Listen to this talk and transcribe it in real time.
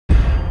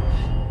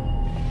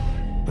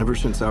Ever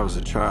since I was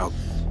a child,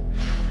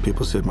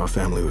 people said my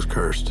family was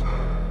cursed.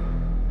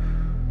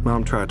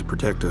 Mom tried to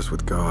protect us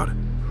with God.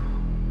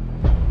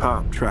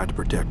 Pop tried to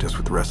protect us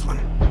with wrestling.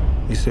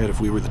 He said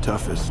if we were the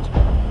toughest,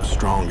 the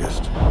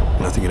strongest,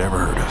 nothing could ever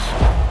hurt us.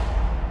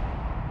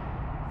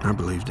 I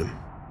believed him.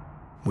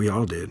 We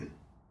all did.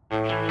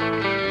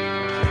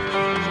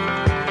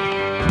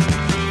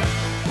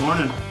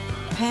 Morning.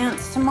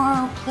 Pants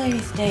tomorrow,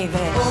 please, David.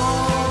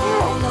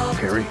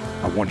 Perry,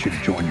 I want you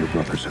to join your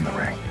brothers in the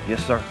ring.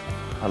 Yes, sir.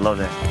 I love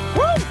that.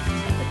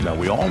 Woo! Now,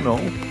 we all know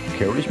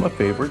Kerry's my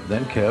favorite,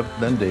 then Kev,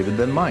 then David,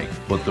 then Mike.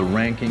 But the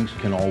rankings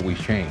can always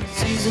change.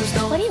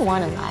 What do you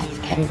want in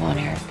life, Kevin and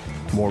Eric?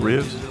 More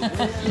ribs?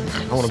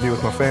 I want to be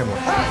with my family.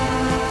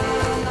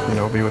 You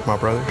know, be with my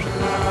brothers.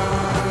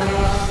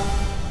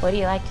 What do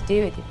you like to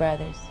do with your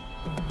brothers?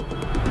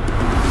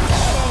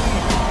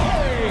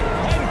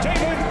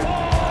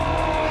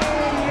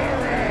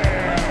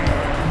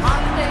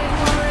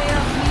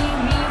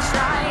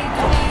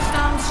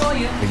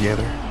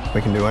 Together,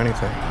 we can do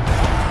anything.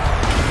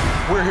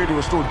 We're here to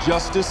restore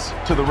justice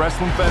to the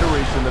Wrestling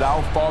Federation that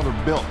our father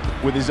built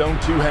with his own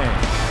two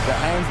hands. The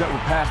hands that were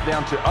passed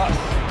down to us.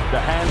 The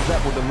hands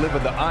that will deliver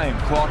the Iron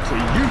Claw to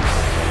you.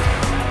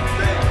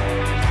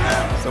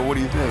 So what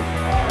do you think?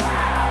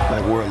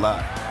 Like we're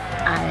alive.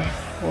 I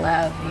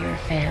love your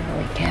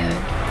family, Kevin.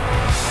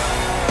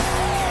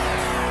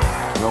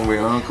 You gonna be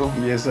an uncle?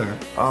 Yes, sir.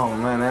 Oh,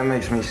 man, that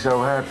makes me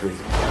so happy.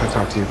 I'll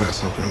talk to you about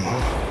something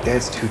tomorrow.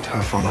 Dad's too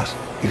tough on us.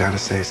 You gotta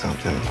say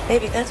something.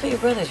 Baby, that's what your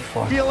brothers are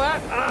for. Feel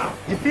that?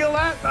 You feel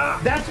that?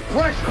 That's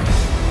pressure.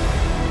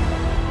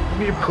 I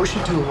mean, you're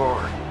pushing too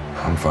hard.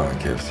 I'm fine,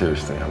 Kev.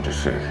 Seriously, I'm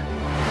just sick.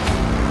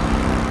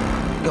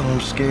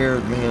 I'm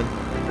scared, man.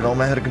 It all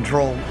out of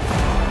control.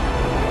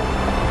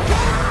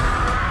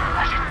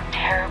 That's a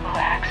terrible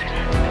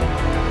accident.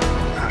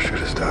 I should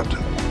have stopped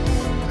him.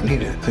 I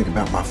need to think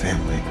about my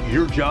family.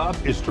 Your job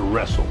is to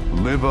wrestle.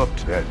 Live up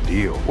to that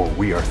deal, or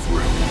we are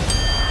through.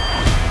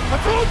 I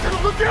told you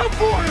to look out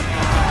for him!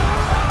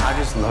 I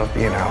just love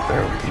being out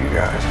there with you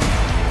guys.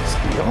 It's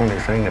the only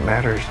thing that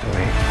matters to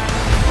me.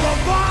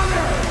 Fragman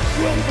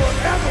will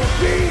forever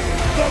be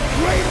the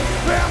greatest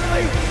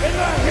family in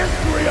the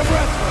history of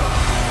wrestling.